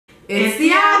It's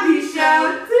the Abby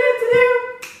Show.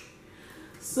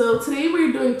 So today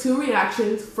we're doing 2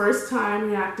 reactions. First time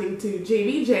reacting to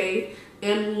JBJ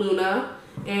and LOONA,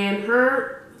 and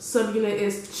her subunit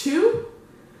is Chew.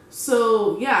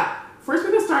 So yeah, first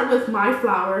we're gonna start with My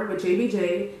Flower with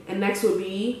JBJ, and next will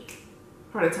be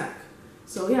Heart Attack.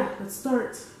 So yeah, let's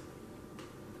start.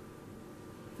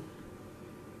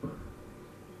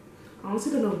 I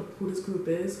honestly don't know who this group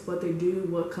is, what they do,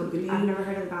 what company. I've never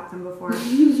heard about them before.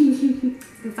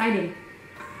 It's exciting.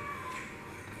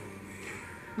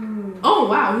 Ooh. Oh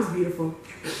wow, he's beautiful.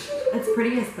 It's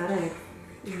pretty aesthetic.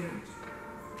 Yeah.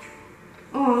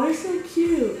 Oh, they're so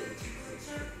cute.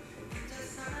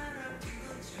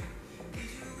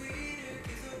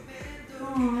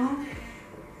 Aww.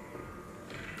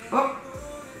 Oh.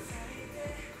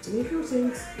 Any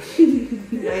things.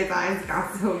 His eyes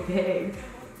got so big.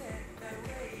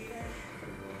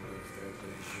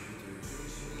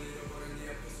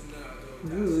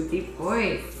 Ooh, deep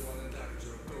voice.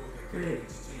 Right.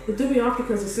 It threw me off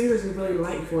because the singer's a really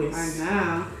light voice. I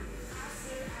know.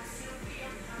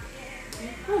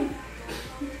 Hi.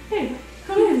 Hey,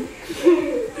 come in.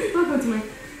 Welcome to my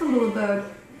little abode.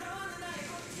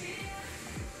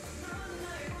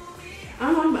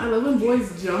 I love when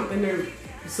boys jump in their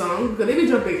song because they be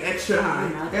jumping extra high. I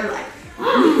know, they're like,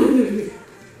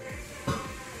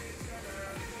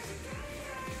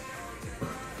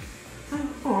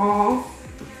 Aww.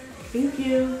 Thank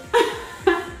you.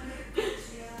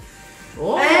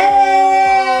 Oh.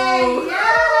 Hey,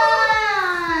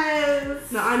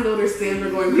 yes! Now I know their stands are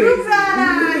going crazy. You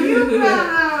better! You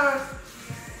better!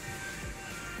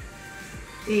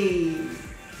 Hey.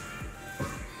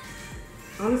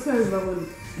 Honestly, I love when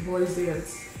boys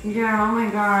dance. Yeah, oh my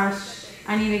gosh.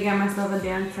 I need to get myself a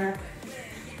dancer.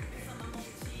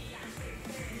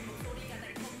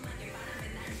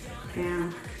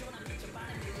 Damn.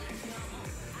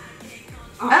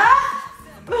 Oh. Ah!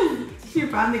 She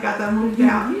finally got that move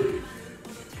down.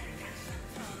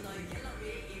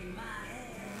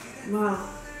 Wow.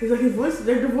 He's like his voice.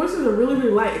 Their voices are really,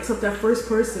 really light, except that first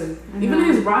person. Even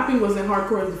his rapping wasn't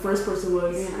hardcore as the first person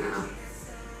was. Yeah.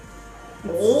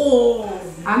 Oh,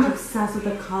 I'm obsessed with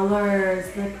the colors,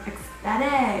 like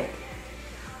aesthetic.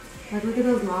 Like look at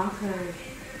those lockers.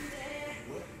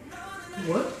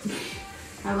 What?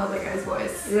 I love that guy's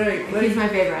voice. Right. Like, he's my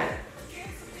favorite.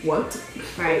 What?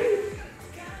 Right.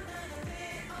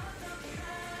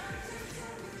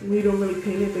 We don't really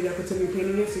paint it, they got pretend you're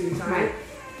painting it, so you're tired.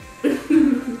 Right.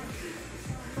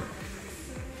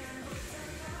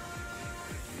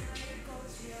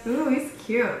 Ooh, he's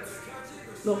cute.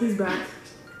 No, he's back.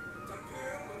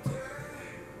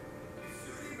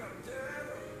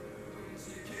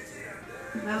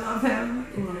 I love him.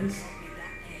 Nice.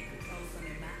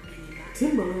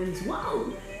 Timberlands, wow.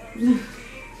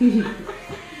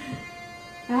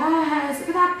 Yes, look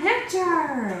at that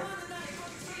picture.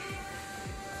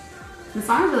 The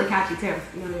song is really catchy too.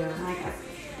 Yeah. I like it.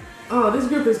 Oh, this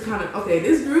group is kind of, okay,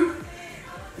 this group,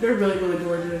 they're really, really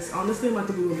gorgeous. Honestly, I'm about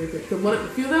to Google this. Because a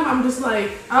few of them, I'm just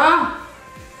like, oh,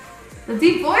 the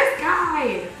deep voice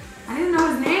guy. I didn't know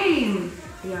his name.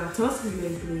 yeah, tell us his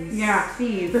name, please. Yeah,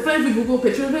 please. I feel like if we Google a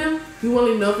picture of him, we won't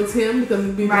even know if it's him because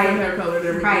it'd be different hair color and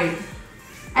everything. Right.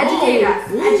 Educate us.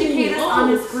 Educate us on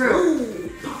this group. Ooh,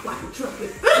 pop like a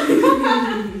trumpet.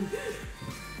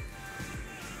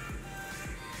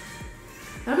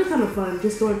 That'd be kind of fun,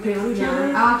 just going paint on each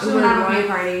other. I'll actually have a paint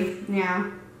party.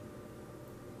 Yeah.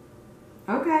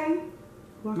 Okay.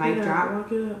 Mic drop.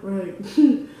 Rock it up, right.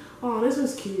 Oh, this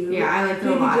was cute. Yeah, I liked it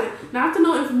a lot. Now I have to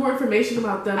know more information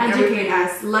about them. Educate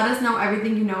us. Let us know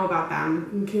everything you know about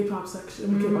them. In K-pop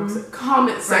section,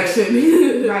 comment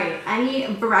section. Right. Any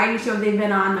variety show they've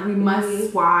been on that we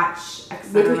must watch,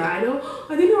 etc. Weekly Idol.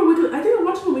 I think I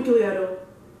watched them on Weekly Idol.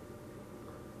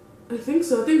 I think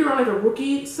so. I think they were on like a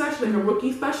rookie section, like a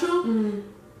rookie special. And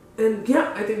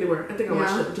yeah, I think they were. I think I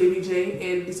watched it. JBJ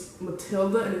and this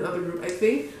Matilda and his other group. I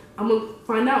think I'm gonna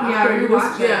find out after you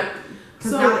watch it. Yeah.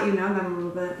 Because now that you know them a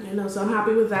little bit. I know, so I'm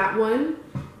happy with that one.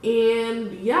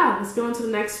 And yeah, let's go on to the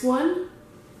next one.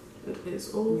 It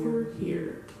is over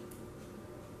here.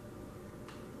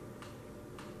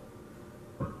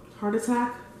 Heart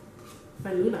Attack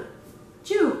by LOONA.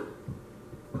 Chew.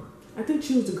 I think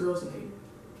Chew is the girl's name.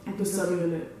 The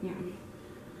subunit. Yeah.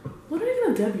 When are they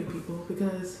gonna debut, people?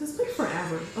 Because it's been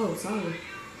forever. Oh, sorry.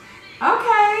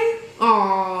 Okay.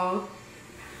 Aww.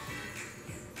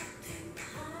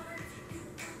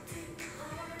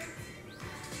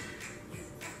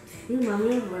 You remind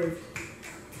me of like,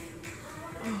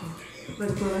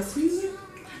 like burlesque music?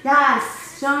 Yes.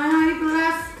 Show me how you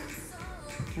burlesque.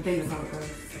 I think that's how it goes.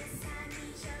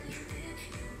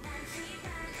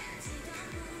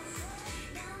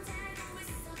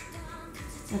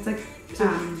 It's like, She's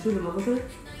in love with her?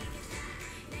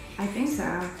 I think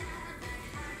so.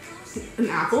 An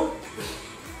apple?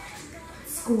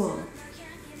 School.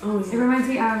 Oh, It yeah. reminds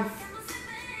me of,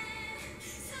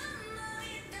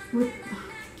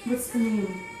 what's the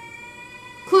name?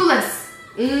 Clueless.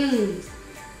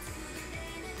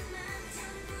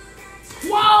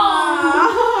 Wow!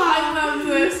 I love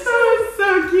this. That was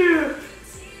so cute.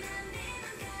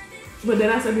 But then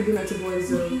I started doing that to boys,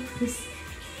 though.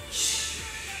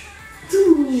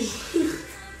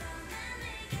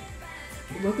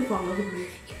 What if fall in love with me?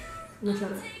 I'm gonna try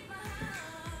that.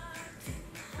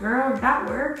 Girl, that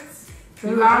works. You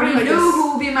You already like knew this.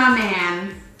 who will be my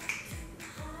man.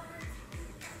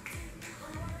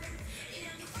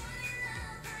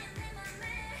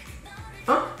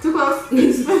 Oh, too close.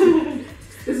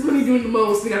 This is when you're doing the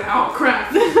most. We got, oh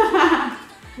crap.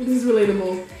 This is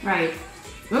relatable. Right.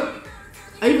 Oh,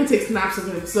 I even take snaps of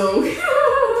him, so.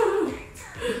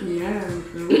 Yeah,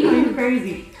 going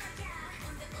crazy.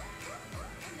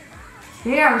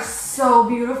 They are so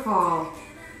beautiful.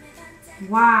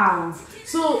 Wow.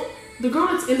 So, the girl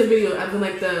that's in the video, as in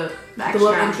like the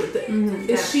love extra. interest,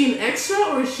 Yeah. is she an extra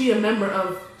or is she a member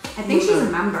of? I think she's LOONA?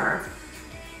 a member.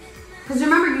 Because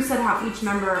remember you said how each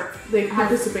member They has,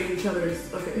 participate in each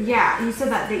other's. Okay. yeah, you said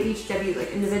that they each debut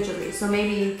like individually. So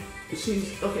maybe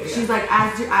She's okay. Yeah. she's like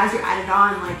as you're added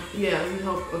on, like Yeah. We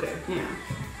help. Okay. yeah.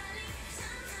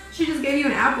 She just gave you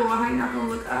an apple. How are you not gonna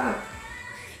look up?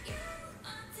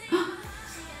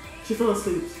 She fell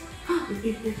asleep. Gotta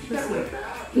Sleep. wake her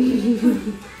up.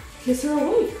 Kiss her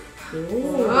awake.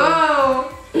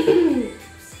 Oh. Whoa.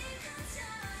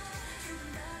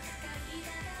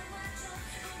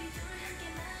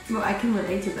 Well, I can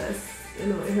relate to this. You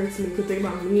know, it hurts me to think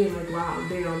about me and like, wow,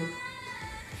 damn.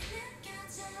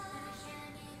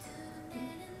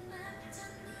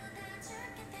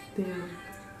 Damn.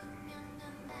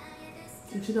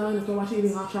 And she's not on the phone while she's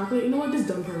eating hot chocolate. You know what? Just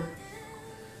dump her.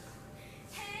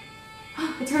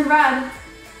 It turned red.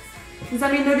 Does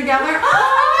that mean they're together?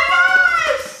 Oh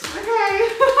my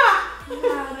gosh! Okay.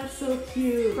 Wow, that's so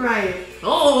cute. Right.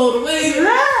 Oh, the way.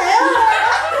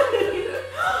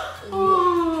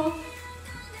 Oh.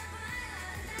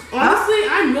 Honestly,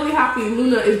 I'm really happy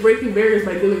LOONA is breaking barriers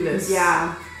by doing this.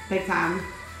 Yeah, big time.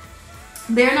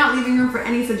 They're not leaving room for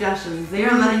any suggestions. They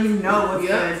are letting you know what's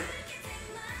Yep. good.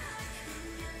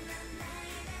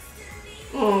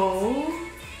 Aww.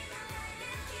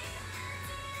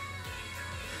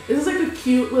 This is like a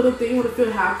cute little thing you want to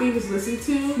feel happy just listen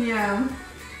to. Yeah.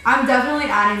 I'm definitely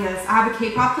adding this. I have a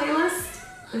K-pop playlist.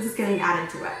 This is getting added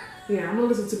to it. Yeah, I'm gonna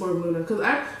listen to more LOONA because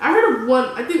I heard of one.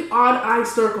 I think Odd Eye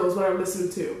Circle is what I'm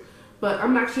listening to, but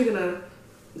I'm actually gonna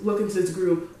look into this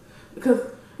group because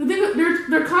the thing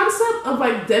their concept of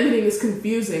like debuting is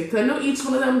confusing because I know each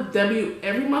one of them debut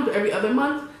every month or every other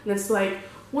month, and it's like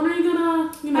when are you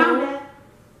gonna Found it.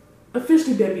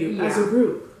 officially debut as a Yeah.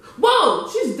 group? Whoa,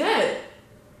 she's dead.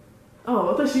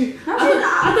 Oh, I thought she. No, she's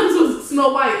I thought this was Snow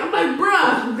White. I'm like,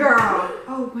 bruh. Girl.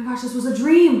 Oh my gosh, this was a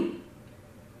dream.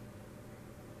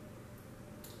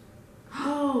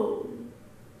 Oh.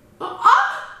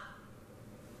 Oh,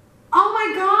 oh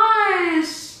my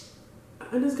gosh.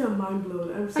 I just got mind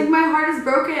blown. I'm so Like my heart is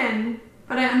broken.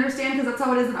 But I understand because that's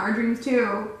how it is in our dreams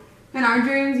too. In our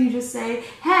dreams, you just say,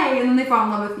 hey, and then they fall in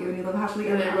love with you and you live happily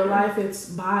and ever in real after. life, it's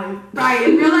bye. Right,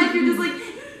 in real life, you're just like...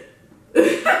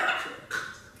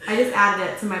 I just added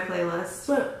it to my playlist.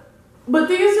 But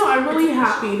thing is, though, I'm really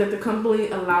happy that the company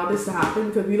allowed this to happen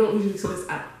because we don't usually see this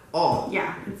at all.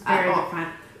 Yeah, it's At very all. different.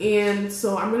 And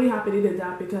so I'm really happy they did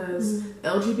that because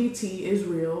LGBT is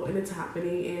real and it's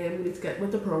happening and we need to get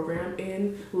with the program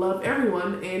and love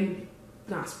everyone and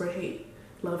not spread hate.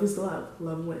 Love is love.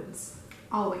 Love wins.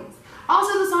 Always.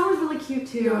 Also, the song was really cute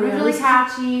too. Yeah, it was really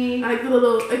catchy. I like the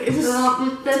little, like, it's The just,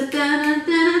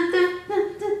 little...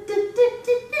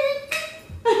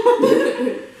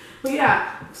 but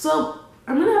yeah, so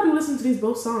I'm really happy to listen to these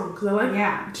both songs because I like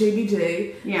Yeah.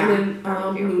 JBJ Yeah, and very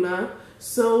then cute. LOONA.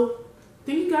 So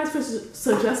thank you guys for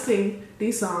suggesting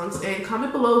these songs and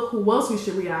comment below who else we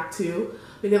should react to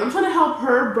because I'm trying to help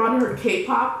her broaden her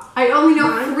K-pop. I only know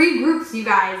Mine? 3 groups, you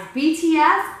guys.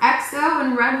 BTS, EXO,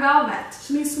 and Red Velvet.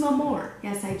 She needs to know more.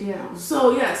 Yes, I do.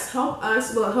 So yes, help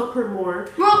us. Well, help her more.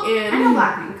 Well, And- I know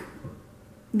Blackpink.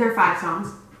 They're 5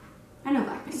 songs. I know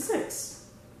Blackpink. 6.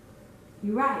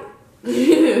 You're right. But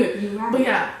You're right.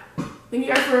 yeah, thank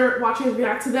you guys for watching us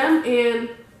react to them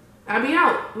and I'll be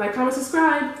out. Like, comment,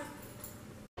 subscribe.